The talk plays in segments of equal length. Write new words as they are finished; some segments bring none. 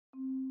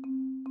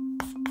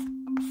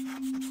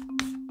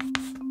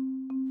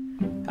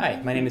Hi,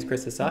 my name is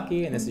Chris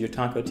Sasaki, and this is your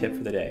Tonko Tip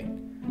for the day.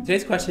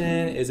 Today's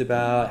question is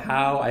about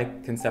how I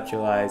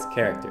conceptualize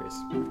characters.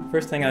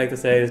 First thing I like to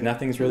say is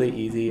nothing's really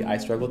easy. I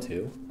struggle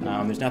too.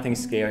 There's nothing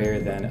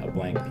scarier than a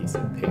blank piece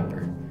of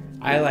paper.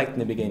 I like in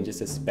the beginning just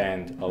to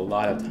spend a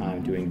lot of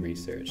time doing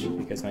research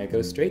because when I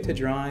go straight to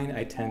drawing,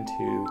 I tend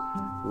to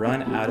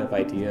run out of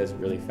ideas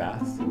really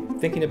fast.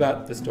 Thinking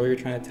about the story you're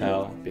trying to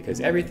tell, because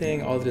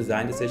everything, all the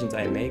design decisions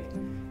I make,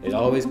 it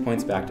always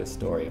points back to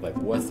story, like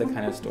what's the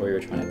kind of story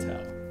you're trying to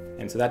tell.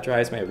 And so that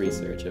drives my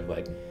research of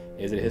like,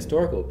 is it a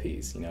historical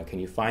piece? You know, can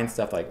you find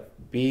stuff like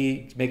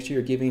make sure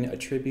you're giving a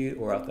tribute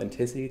or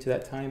authenticity to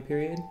that time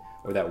period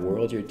or that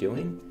world you're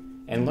doing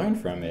and learn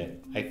from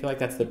it. I feel like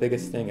that's the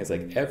biggest thing is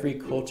like every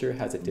culture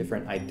has a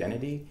different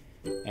identity.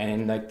 And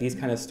in like these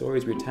kind of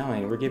stories we're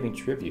telling, we're giving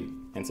tribute.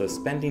 And so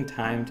spending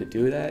time to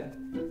do that,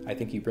 I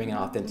think you bring an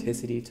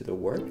authenticity to the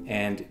work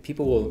and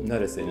people will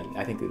notice it. And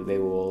I think that they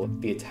will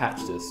be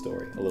attached to the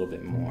story a little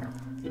bit more.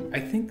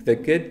 I think the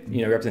good,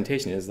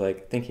 representation is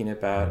like thinking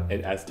about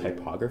it as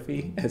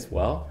typography as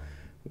well,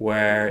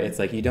 where it's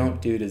like you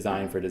don't do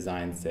design for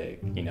design's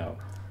sake.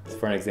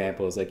 For an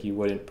example, it's like you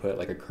wouldn't put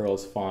like a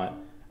curls font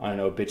on an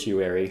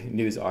obituary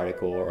news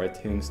article or a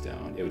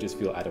tombstone. It would just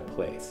feel out of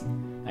place.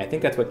 And I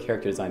think that's what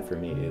character design for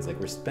me is. Like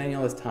we're spending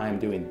all this time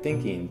doing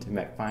thinking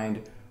to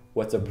find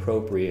what's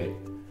appropriate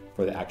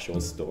for the actual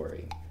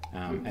story.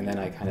 And then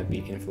I kind of be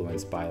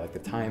influenced by like the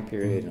time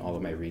period and all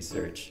of my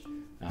research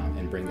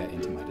and bring that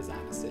into my design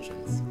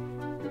decisions.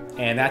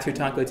 And that's your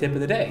Tonko Tip of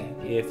the day.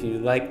 If you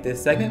like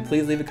this segment,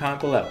 please leave a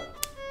comment below.